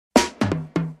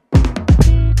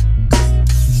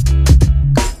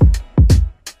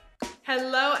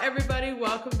everybody.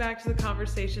 Welcome back to the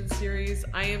conversation series.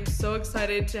 I am so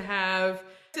excited to have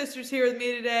sisters here with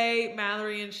me today,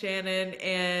 Mallory and Shannon,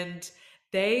 and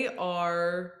they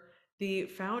are the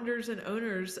founders and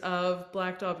owners of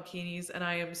Black Dog Bikinis, and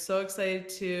I am so excited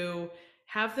to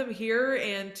have them here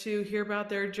and to hear about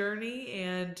their journey.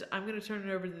 And I'm going to turn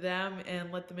it over to them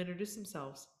and let them introduce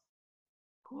themselves.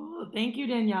 Cool. Thank you,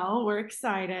 Danielle. We're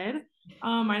excited.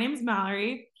 My name is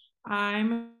Mallory.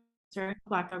 I'm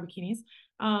Black Dog Bikinis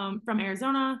from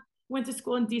Arizona. Went to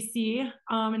school in DC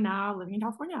and now living in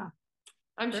California.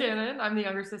 I'm Great. Shannon. I'm the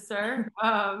younger sister.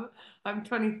 I'm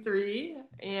 23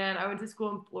 and I went to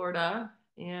school in Florida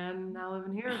and now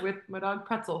living here with my dog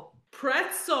Pretzel.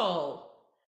 Pretzel.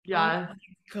 Yeah, Oh my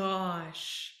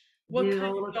gosh. What he's a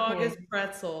kind little of dog is king.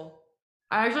 Pretzel?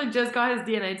 I actually just got his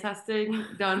DNA testing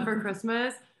done for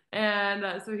Christmas,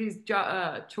 and so he's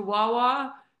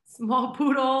Chihuahua, small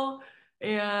poodle,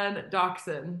 and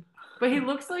Dachshund. But he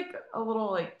looks like a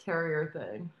little terrier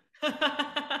thing.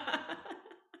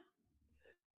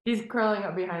 He's curling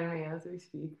up behind me as we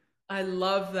speak. I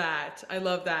love that. I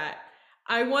love that.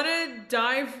 I want to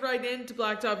dive right into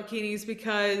Black Dog Bikinis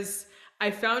because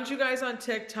I found you guys on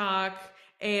TikTok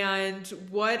and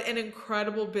what an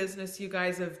incredible business you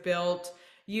guys have built.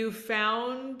 You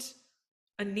found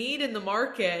a need in the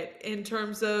market in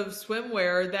terms of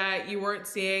swimwear that you weren't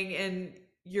seeing, and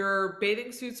your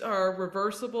bathing suits are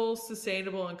reversible,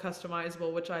 sustainable, and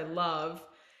customizable, which I love.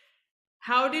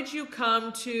 How did you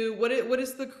come to what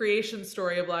is the creation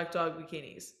story of Black Dog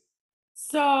Bikinis?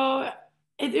 So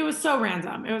it was so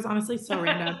random. It was honestly so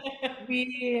random.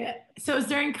 So it was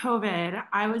during COVID.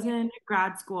 I was in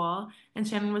grad school and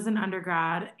Shannon was in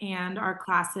undergrad, and our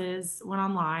classes went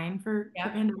online for the Yeah.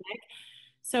 pandemic.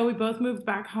 So we both moved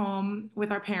back home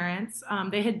with our parents.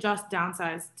 They had just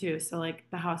downsized too, so like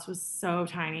the house was so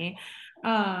tiny.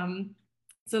 Um,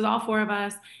 so it was all four of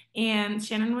us, and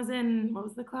Shannon was in what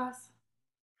was the class?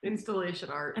 Installation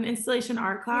art. An installation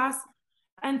art class.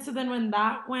 And so then when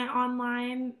that went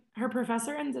online, her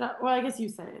professor ended up, well, I guess you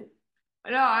said it. I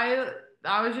know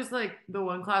I was just like the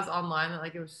one class online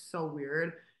that it was so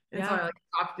weird. And so Yeah. I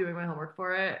stopped doing my homework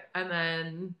for it. And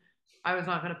then I was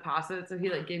not gonna pass it. So he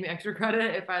gave me extra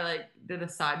credit if I did a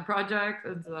side project.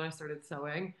 And so then I started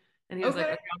sewing. And he was like,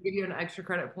 Okay. okay, I'll give you an extra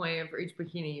credit point for each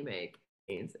bikini you make.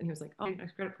 And he was like, oh, an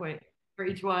extra credit point for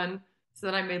each one. So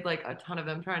then I made a ton of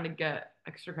them trying to get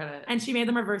extra credit. And she made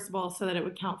them reversible so that it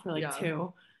would count for Yeah.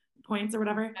 2 points or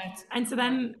whatever. That's And so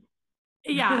then,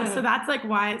 yeah, so that's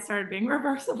why it started being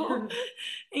reversible.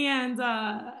 And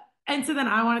so then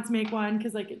I wanted to make one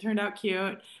because it turned out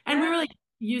cute. And we were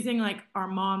using our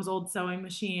mom's old sewing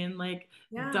machine,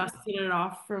 yeah. dusted it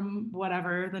off from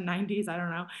whatever, the 90s, I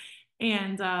don't know.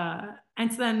 And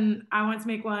so then I wanted to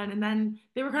make one, and then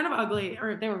they were kind of ugly,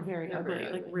 or they were very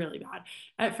ugly, really bad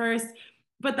at first.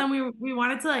 But then we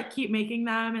wanted to keep making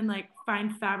them and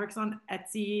find fabrics on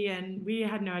Etsy, and we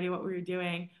had no idea what we were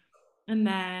doing. And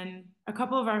then a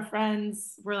couple of our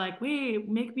friends were like, "Wait,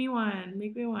 make me one,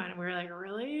 make me one." And we were like,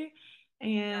 "Really?"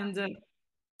 And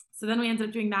so then we ended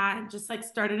up doing that, and just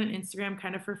started an Instagram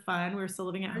kind of for fun. We were still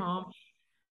living at home,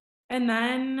 and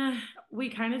then we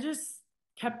kind of just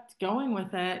kept going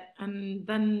with it. And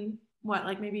then what,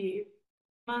 maybe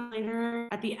a month later,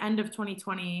 at the end of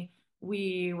 2020,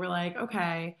 we were like,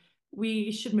 okay,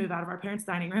 we should move out of our parents'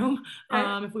 dining room.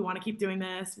 If we want to keep doing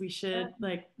this, we should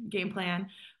game plan.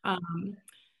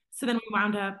 So then we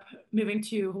wound up moving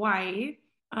to Hawaii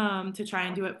to try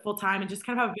and do it full time and just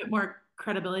kind of have a bit more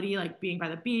credibility, being by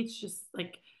the beach, just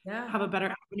Yeah. have a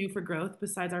better avenue for growth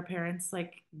besides our parents'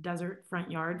 desert front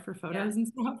yard for photos and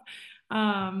stuff.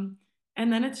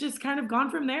 And then it's just kind of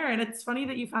gone from there. And it's funny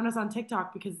that you found us on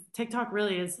TikTok because TikTok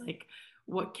really is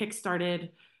what kickstarted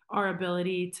our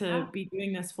ability to be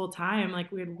doing this full time.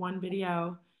 We had one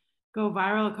video go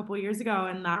viral a couple of years ago,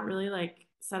 and that really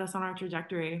set us on our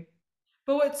trajectory.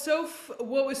 But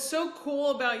what was so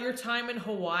cool about your time in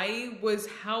Hawaii was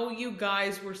how you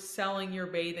guys were selling your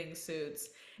bathing suits.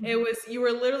 It was you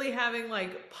were literally having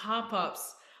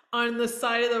pop-ups on the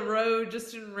side of the road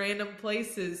just in random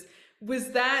places.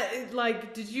 Was that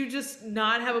did you just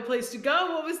not have a place to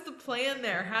go? What was the plan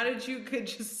there? How did you could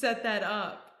just set that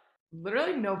up?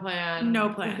 Literally no plan. No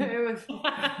plan. It was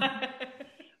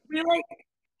we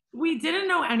we didn't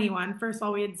know anyone. First of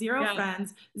all, we had zero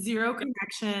friends, zero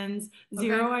connections,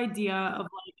 zero idea of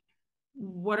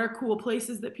what are cool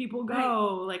places that people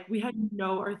go. We had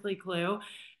no earthly clue.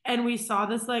 And we saw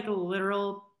this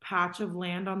literal patch of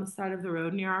land on the side of the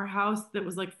road near our house that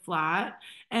was flat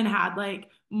and had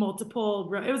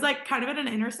it was like kind of at an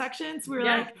intersection. So we were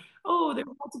Yeah. like, oh, there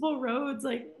were multiple roads.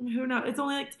 Like, who knows? It's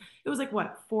only like, it was like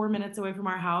what, 4 minutes away from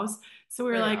our house. So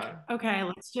we were Right like, on. okay,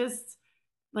 let's just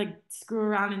like screw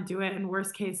around and do it. In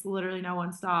worst case, literally no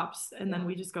one stops. And then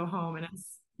we just go home and it's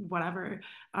whatever.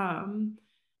 Um,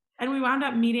 and we wound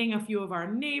up meeting a few of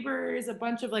our neighbors, a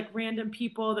bunch of like random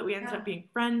people that we ended up being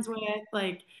friends with.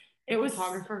 Like it was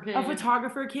Photographer a came.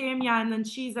 photographer came, yeah, and then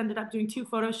she's ended up doing 2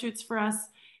 photo shoots for us.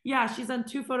 Yeah, she's done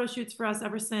 2 photo shoots for us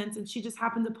ever since, and she just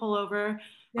happened to pull over on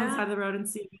the Yeah. side of the road and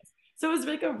see us. So it was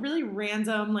like a really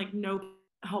random, like no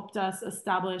helped us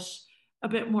establish a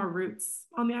bit more roots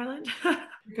on the island.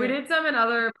 We Good. did some in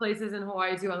other places in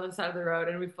Hawaii too on the side of the road,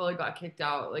 and we fully got kicked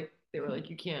out. Like they were like,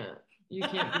 you can't be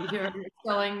here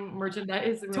selling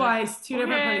merchandise. And we're like, Twice, two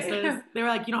different okay. places. They were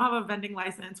like, you don't have a vending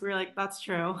license. We were like, that's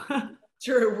true.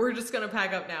 True. We're just gonna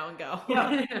pack up now and go.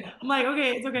 Yeah. I'm like,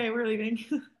 okay, it's okay, we're leaving.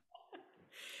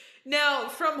 Now,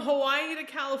 from Hawaii to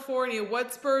California,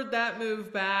 what spurred that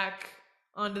move back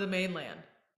onto the mainland?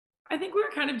 I think we were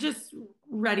kind of just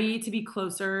ready to be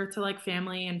closer to like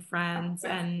family and friends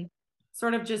Okay. and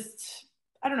sort of just,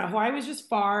 I don't know, Hawaii was just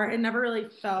far. It never really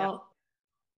Yeah. felt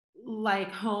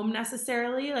like home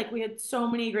necessarily. Like we had so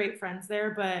many great friends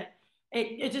there, but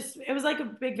it was like a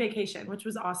big vacation, which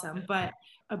was awesome, but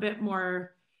a bit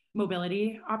more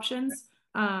mobility options.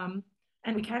 And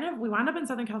we wound up in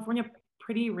Southern California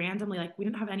pretty randomly. Like we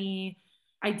didn't have any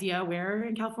idea where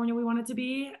in California we wanted to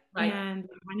be, Right. and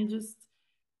we kind of just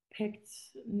picked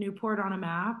Newport on a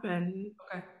map and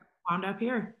Okay. wound up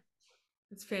here.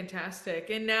 It's fantastic.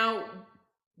 And now,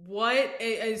 what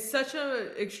is such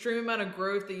an extreme amount of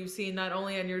growth that you've seen not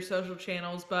only on your social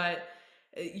channels, but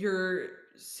your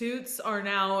suits are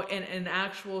now in an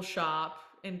actual shop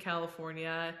in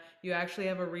California. You actually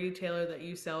have a retailer that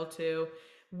you sell to.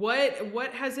 What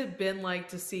has it been like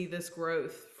to see this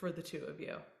growth for the two of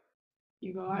you?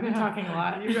 You go. I've been talking a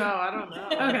lot. You go. I don't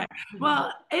know. Okay.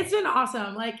 Well, it's been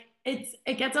awesome. Like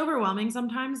it gets overwhelming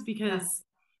sometimes because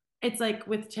it's like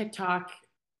with TikTok,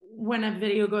 when a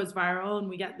video goes viral and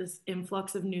we get this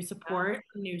influx of new support,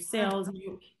 new sales,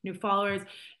 new followers,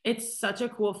 it's such a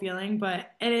cool feeling,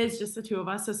 but it is just the two of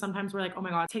us. So sometimes we're like, oh my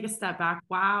God, take a step back.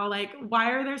 Wow, like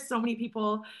why are there so many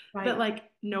people that Right. like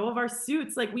know of our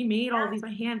suits? Like we made all of these by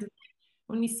hand.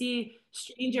 When we see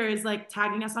strangers like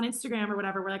tagging us on Instagram or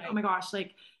whatever, we're like, oh Right. my gosh,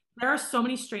 like there are so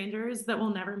many strangers that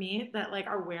we'll never meet that like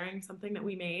are wearing something that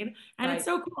we made. And it's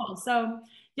Right. so cool. So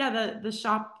yeah, the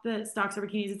shop that stocks our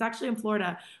bikinis, it's actually in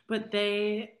Florida, but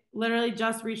they literally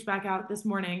just reached back out this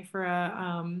morning for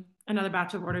another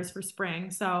batch of orders for spring.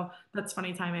 So that's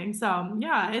funny timing. So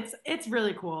yeah, it's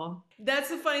really cool. That's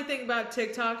the funny thing about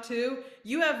TikTok too.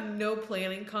 You have no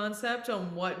planning concept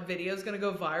on what video is going to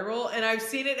go viral, and I've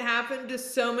seen it happen to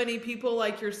so many people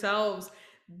like yourselves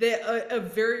that a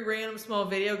very random small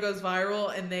video goes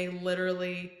viral and they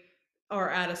literally are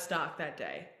out of stock that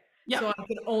day. So Yep. I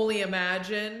can only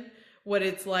imagine what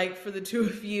it's like for the two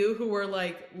of you who are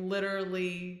like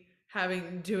literally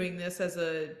doing this as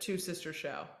a two sister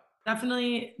show.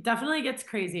 Definitely gets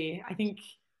crazy. I think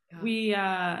Yeah. we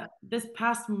this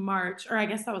past March, or I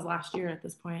guess that was last year at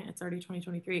this point, it's already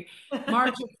 2023.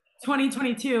 March of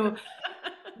 2022,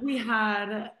 we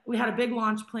had a big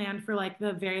launch planned for like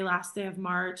the very last day of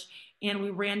March, and we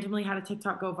randomly had a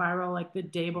TikTok go viral like the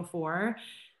day before.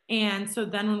 And so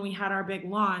then when we had our big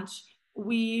launch,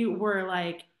 we were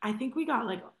like, I think we got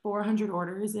like 400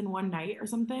 orders in one night or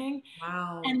something.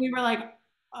 Wow. And we were like,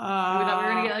 And we thought we were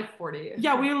gonna uh get like 40.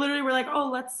 yeah, we literally were like, oh,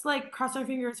 let's like cross our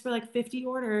fingers for like 50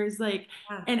 orders. Like,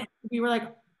 Yeah. and we were like,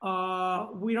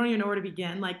 we don't even know where to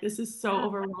begin. Like, this is so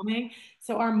overwhelming.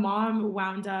 So our mom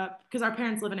wound up, because our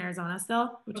parents live in Arizona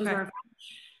still, which is Okay. where,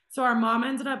 so our mom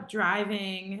ended up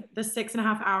driving the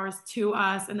 6.5 hours to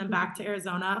us and then back to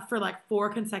Arizona for like 4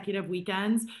 consecutive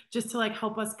weekends just to like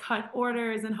help us cut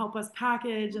orders and help us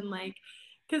package and like,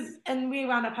 and we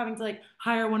wound up having to like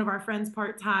hire one of our friends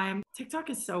part-time. TikTok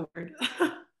is so weird.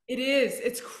 It is.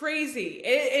 It's crazy.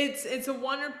 It's a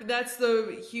wonder. That's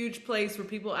the huge place where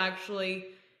people actually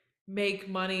make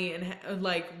money and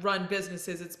like run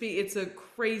businesses. It's a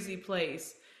crazy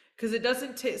place because it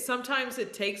doesn't take. Sometimes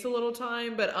it takes a little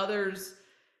time, but others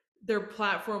their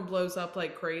platform blows up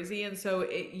like crazy, and so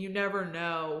you never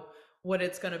know what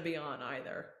it's going to be on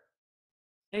either.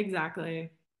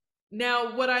 Exactly.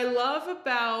 Now, what I love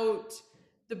about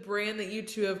the brand that you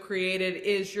two have created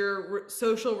is your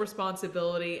social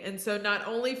responsibility. And so, not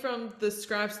only from the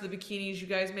scraps of the bikinis, you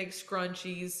guys make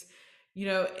scrunchies, you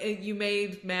know, you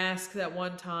made masks at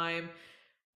one time.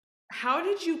 how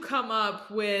did you come up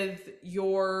with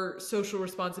your social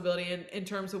responsibility in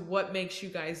terms of what makes you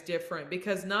guys different?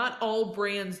 Because not all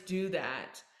brands do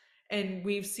that. And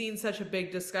we've seen such a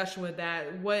big discussion with that.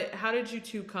 How did you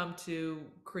two come to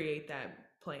create that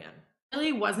plan?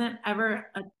 Really wasn't ever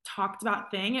a talked about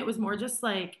thing. It was more just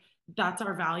like that's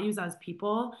our values as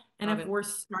people. And Love if it. we're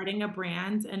starting a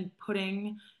brand and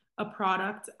putting a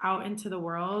product out into the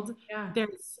world, Yeah.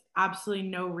 there's absolutely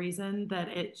no reason that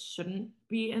it shouldn't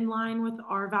be in line with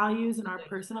our values and our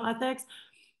personal ethics.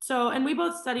 So, and we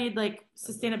both studied like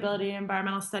sustainability,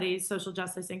 environmental studies, social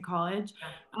justice in college.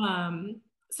 Um,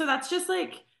 so that's just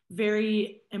like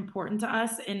very important to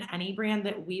us in any brand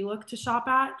that we look to shop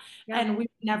at. Yeah. And we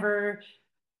never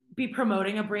be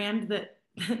promoting a brand that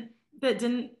that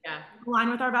didn't Yeah. align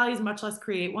with our values, much less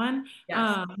create one.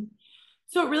 Yes.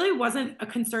 So it really wasn't a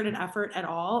concerted effort at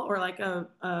all, or like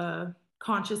a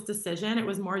conscious decision. It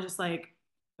was more just like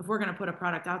if we're gonna put a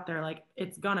product out there, like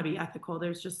it's gonna be ethical.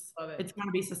 There's just Love it. it's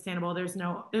gonna be sustainable. There's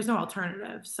no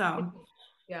alternative. So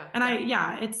Yeah. and I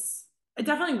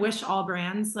definitely wish all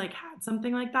brands like had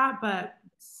something like that, but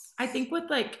I think with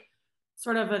like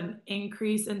sort of an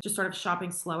increase in just sort of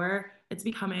shopping slower, it's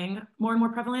becoming more and more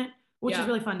prevalent, which is Yeah.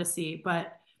 really fun to see.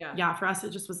 But Yeah. yeah, for us,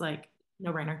 it just was like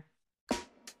no brainer.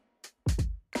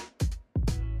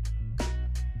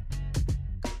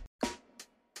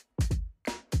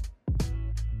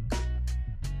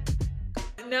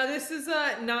 Now this is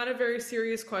not a very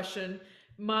serious question.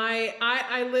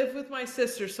 I live with my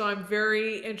sister, so I'm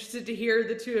very interested to hear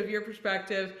the two of your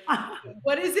perspective.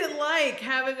 What is it like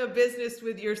having a business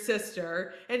with your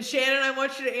sister? And Shannon, I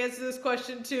want you to answer this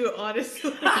question too,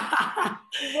 honestly.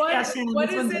 Yeah, Shannon, What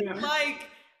this is one's it yours. like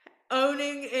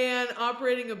owning and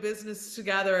operating a business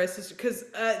together as sister? Because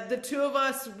the two of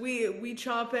us, we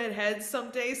chomp at heads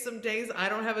some days. Some days I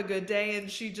don't have a good day,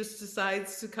 and she just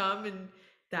decides to come, and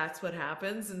that's what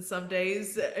happens. And some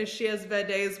days she has a bad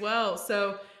day as well.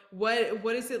 So what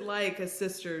is it like as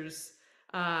sisters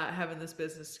having this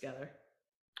business together?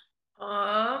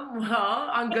 Well,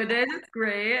 on good days it's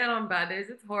great, and on bad days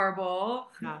it's horrible.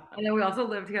 Yeah. And then we also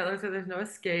live together, so there's no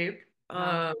escape. We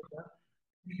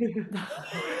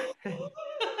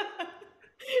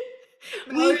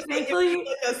Mallory's looking at thankfully, me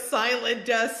like a silent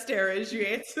death stare as you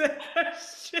answer that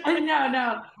question.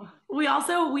 no. We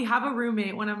have a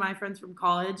roommate, one of my friends from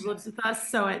college lives with us,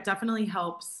 so it definitely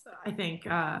helps, I think,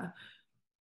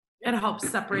 it helps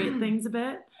separate things a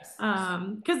bit.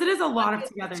 Because it is a lot of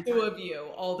together The two time. of you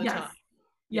all the Yes. time.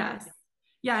 Yes.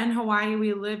 Yeah, in Hawaii,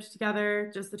 we lived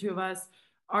together, just the two of us.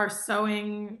 Our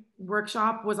sewing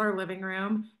workshop was our living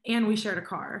room, and we shared a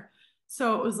car.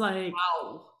 So it was like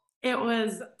Wow. it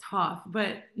was tough,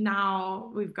 but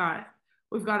now we've got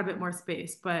a bit more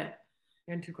space, but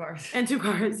And two cars. and two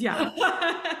cars, yeah,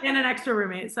 and an extra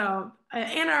roommate, so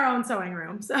and our own sewing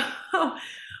room. So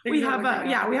we have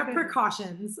we have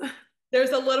precautions.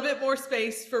 There's a little bit more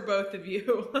space for both of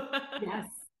you. Yes.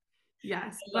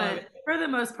 Yes, Love but it. for the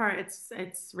most part,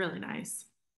 it's really nice.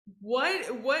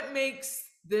 What makes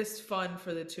this fun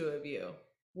for the two of you?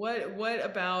 What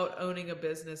about owning a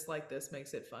business like this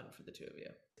makes it fun for the two of you?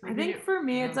 I think for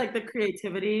me, it's like the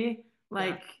creativity, Yeah.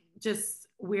 like just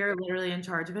we're literally in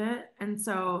charge of it. And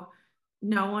so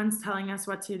no one's telling us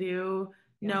what to do.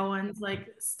 Yeah. No one's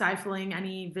like stifling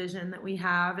any vision that we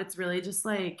have. It's really just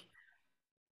like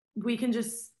we can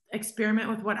just experiment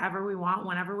with whatever we want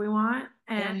whenever we want.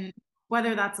 And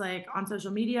whether that's like on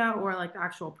social media or like the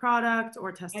actual product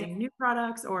or testing new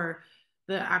products or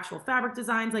the actual fabric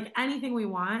designs, like anything we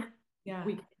want, Yeah.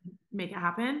 we can make it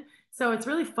happen. So it's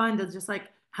really fun to just like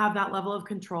have that level of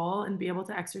control and be able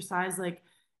to exercise like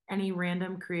any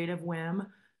random creative whim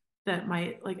that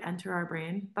might like enter our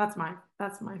brain. That's my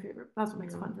favorite. That's what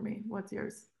makes it fun for me. What's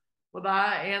yours? Well,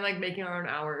 that and like making our own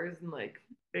hours and like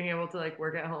being able to like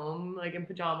work at home, like in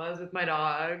pajamas with my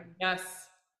dog, Yes.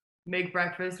 make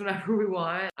breakfast whenever we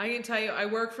want. I can tell you, I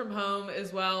work from home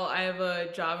as well. I have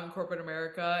a job in corporate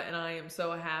America, and I am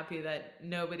so happy that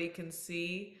nobody can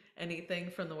see anything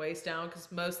from the waist down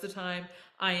because most of the time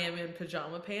I am in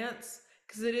pajama pants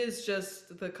because it is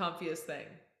just the comfiest thing.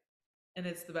 And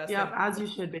it's the best Yep, thing. as you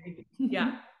should be.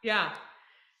 Yeah. Yeah.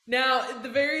 Now, the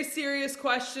very serious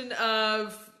question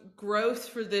of growth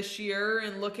for this year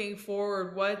and looking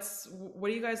forward, what are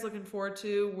you guys looking forward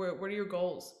to? What are your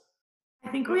goals? I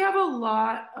think we have a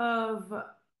lot of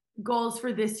goals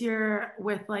for this year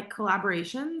with like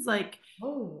collaborations, like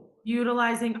Oh,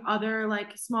 utilizing other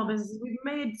like small businesses. We've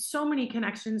made so many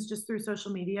connections just through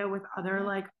social media with other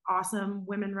like awesome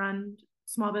women run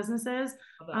small businesses.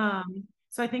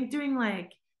 So I think doing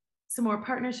like some more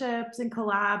partnerships and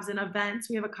collabs and events.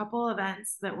 We have a couple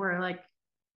events that we're like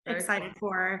excited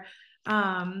for.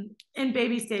 In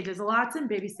baby stages, a lot's in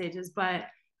baby stages, but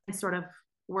I sort of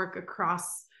work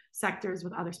across sectors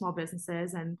with other small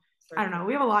businesses. And I don't know,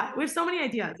 we have so many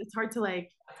ideas. It's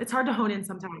hard to hone in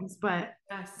sometimes, but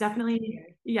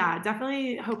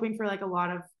definitely hoping for like a lot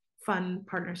of fun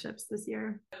partnerships this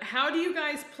year. How do you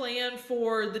guys plan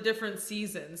for the different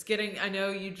seasons? I know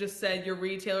you just said your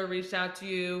retailer reached out to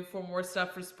you for more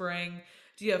stuff for spring.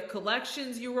 Do you have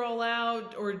collections you roll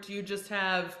out, or do you just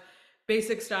have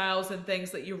basic styles and things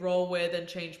that you roll with and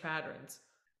change patterns?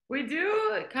 We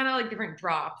do kind of like different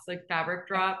drops, like fabric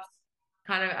drops,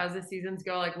 kind of as the seasons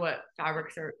go, like what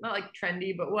fabrics are not like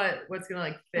trendy, but what's gonna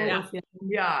like fit.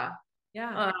 Yeah.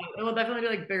 Yeah. It will definitely be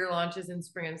like bigger launches in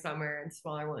spring and summer and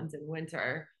smaller ones in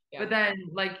winter. Yeah. But then,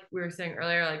 like we were saying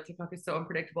earlier, like TikTok is so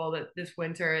unpredictable that this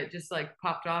winter it just like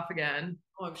popped off again.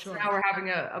 Oh, I'm sure. So now we're having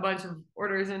a bunch of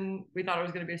orders, and we thought it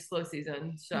was going to be a slow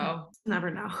season. So never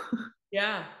know.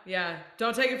 Yeah.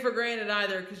 Don't take it for granted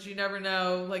either, because you never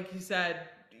know. Like you said,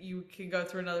 you can go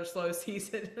through another slow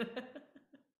season.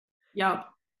 Yep.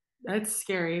 It's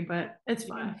scary, but it's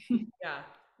fun. Yeah.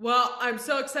 Well, I'm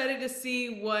so excited to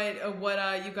see what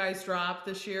you guys drop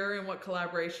this year and what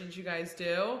collaborations you guys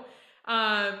do.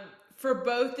 For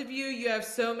both of you, you have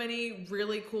so many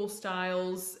really cool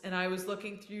styles, and I was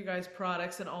looking through you guys'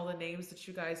 products and all the names that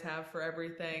you guys have for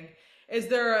everything.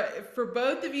 For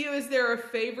both of you, is there a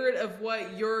favorite of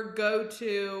what your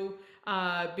go-to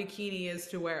bikini is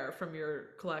to wear from your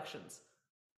collections?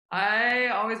 I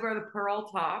always wear the pearl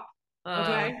top.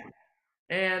 Okay.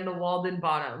 And the Walden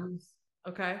bottoms.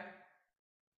 Okay.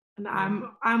 And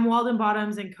I'm Walden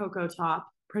bottoms and Cocoa top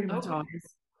pretty much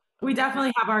always. We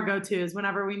definitely have our go-tos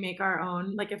whenever we make our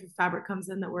own. Like if a fabric comes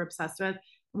in that we're obsessed with,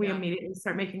 we immediately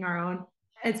start making our own.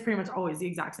 It's pretty much always the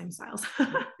exact same styles.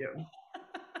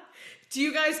 Do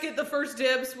you guys get the first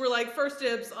dibs? We're like, first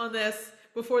dibs on this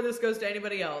before this goes to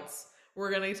anybody else.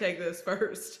 We're gonna take this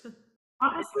first.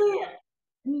 Honestly,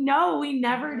 no, we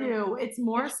never do. It's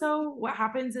more so what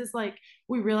happens is like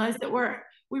we realize that we're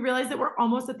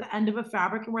almost at the end of a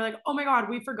fabric and we're like, oh my God,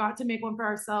 we forgot to make one for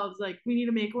ourselves. Like we need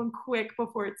to make one quick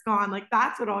before it's gone. Like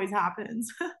that's what always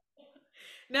happens.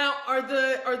 Now, are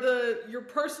your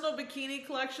personal bikini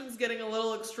collections getting a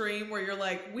little extreme where you're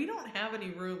like, we don't have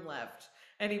any room left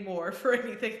anymore for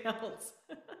anything else?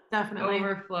 Definitely.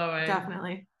 Overflowing.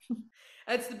 Definitely.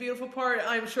 That's the beautiful part,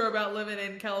 I'm sure, about living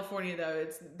in California, though.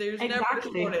 There's never a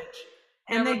shortage.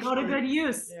 And they go to good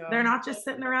use. Yeah. They're not just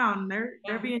sitting around.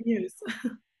 They're being used.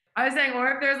 I was saying, or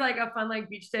if there's like a fun like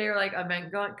beach day or like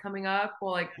event coming up,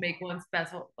 we'll like make one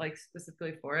special like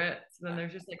specifically for it. So then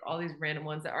there's just like all these random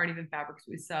ones that aren't even fabrics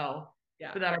we sell,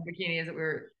 but that are bikinis that we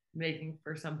were making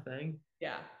for something.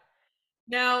 Yeah.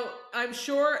 Now, I'm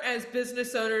sure as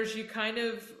business owners, you kind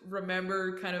of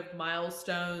remember kind of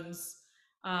milestones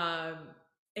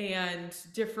and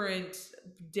different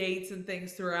dates and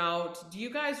things throughout. Do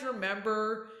you guys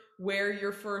remember where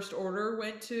your first order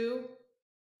went to?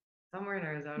 Somewhere in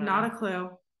Arizona. Not a clue.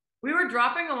 We were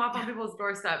dropping them off on people's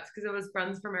doorsteps because it was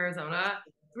friends from Arizona.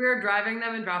 We were driving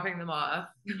them and dropping them off.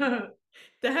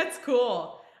 That's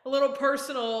cool. A little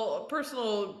personal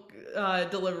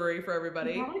delivery for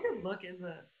everybody. We probably could look in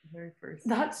the very first.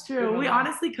 That's true. We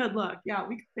honestly could look. Yeah,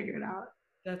 we could figure it out.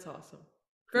 That's awesome.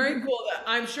 Very cool.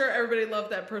 I'm sure everybody loved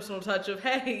that personal touch of,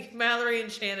 hey, Mallory and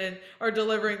Shannon are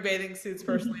delivering bathing suits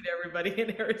personally to everybody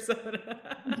in Arizona.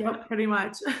 Yep, pretty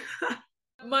much.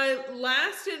 My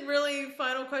last and really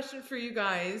final question for you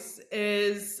guys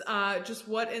is just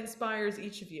what inspires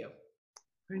each of you?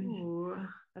 Ooh,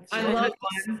 I love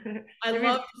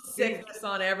to sick this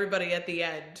on everybody at the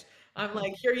end. I'm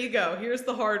like, here you go. Here's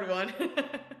the hard one.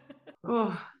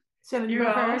 Oh, Shannon, you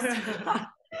go first.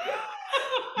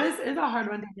 This is a hard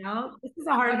one, Danielle. This is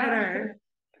a hard hitter.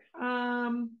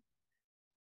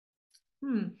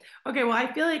 Okay, well,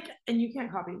 I feel like, and you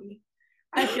can't copy me.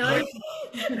 I feel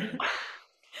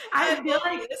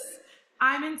like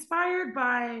I'm inspired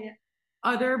by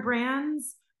other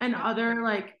brands and other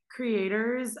like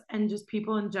creators and just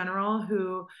people in general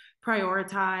who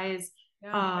prioritize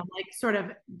like sort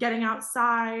of getting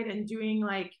outside and doing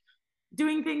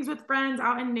things with friends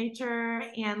out in nature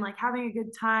and like having a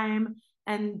good time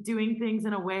and doing things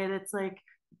in a way that's like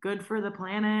good for the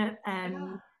planet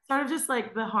and sort of just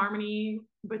like the harmony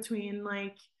between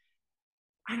like,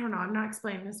 I don't know, I'm not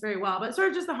explaining this very well, but sort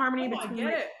of just the harmony between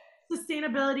like,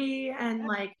 sustainability and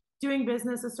like doing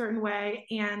business a certain way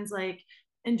and like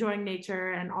enjoying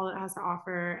nature and all it has to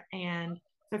offer. And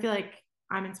so I feel like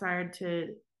I'm inspired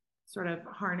to sort of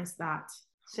harness that.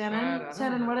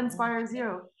 Shannon, what inspires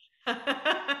you?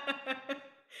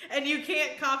 And you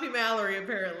can't copy Mallory,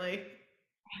 apparently.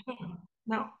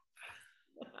 No.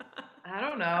 I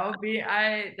don't know.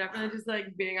 I definitely just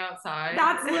like being outside.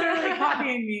 That's literally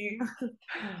copying me.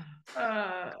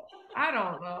 I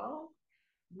don't know.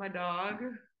 My dog.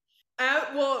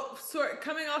 Well,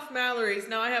 coming off Mallory's,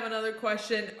 now I have another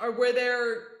question. Were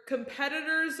there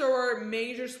competitors or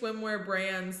major swimwear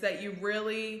brands that you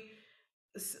really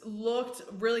looked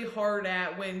really hard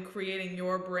at when creating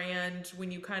your brand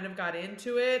when you kind of got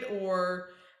into it, or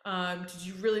did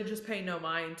you really just pay no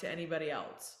mind to anybody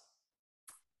else?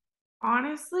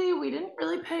 Honestly, we didn't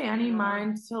really pay any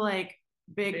mind to like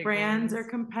big brands or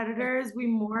ones. competitors. We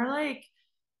more like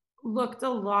looked a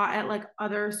lot at like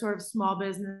other sort of small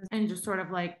business and just sort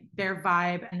of like their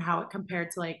vibe and how it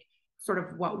compared to like sort of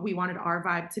what we wanted our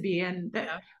vibe to be.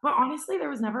 Yeah. But honestly, there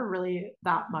was never really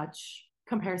that much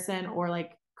comparison or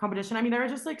like competition. I mean, there are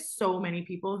just like so many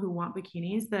people who want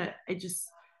bikinis that it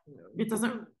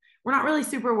doesn't, we're not really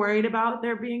super worried about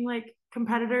there being like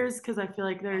competitors because I feel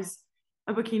like there's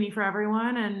a bikini for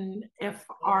everyone. And if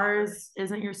ours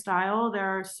isn't your style,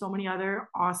 there are so many other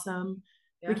awesome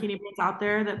bikini brands out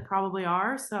there that probably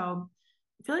are. So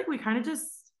I feel like we kind of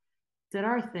just did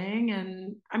our thing.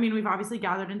 And I mean, we've obviously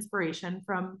gathered inspiration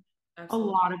from Absolutely.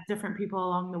 a lot of different people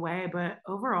along the way, but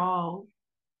overall,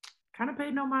 kind of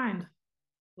paid no mind.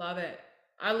 Love it.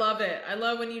 I love it. I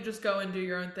love when you just go and do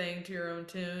your own thing to your own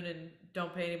tune and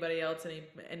don't pay anybody else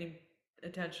any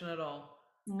attention at all.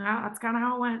 Yeah, that's kind of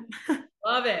how it went.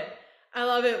 Love it. I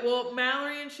love it. Well,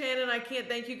 Mallory and Shannon, I can't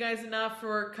thank you guys enough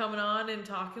for coming on and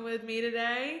talking with me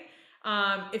today.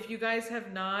 If you guys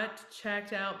have not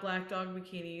checked out Black Dog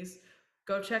Bikinis,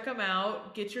 go check them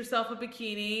out. Get yourself a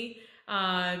bikini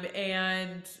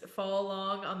and follow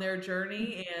along on their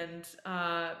journey. And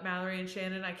Mallory and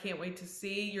Shannon, I can't wait to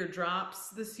see your drops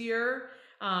this year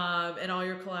and all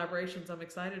your collaborations. I'm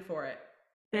excited for it.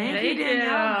 Thank you,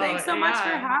 Danielle. Thanks so much for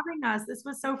Yeah. having us. This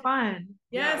was so fun.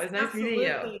 Yeah, Yes, it was nice meeting you.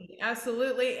 absolutely.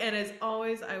 Absolutely. And as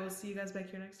always, I will see you guys back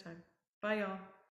here next time. Bye, y'all.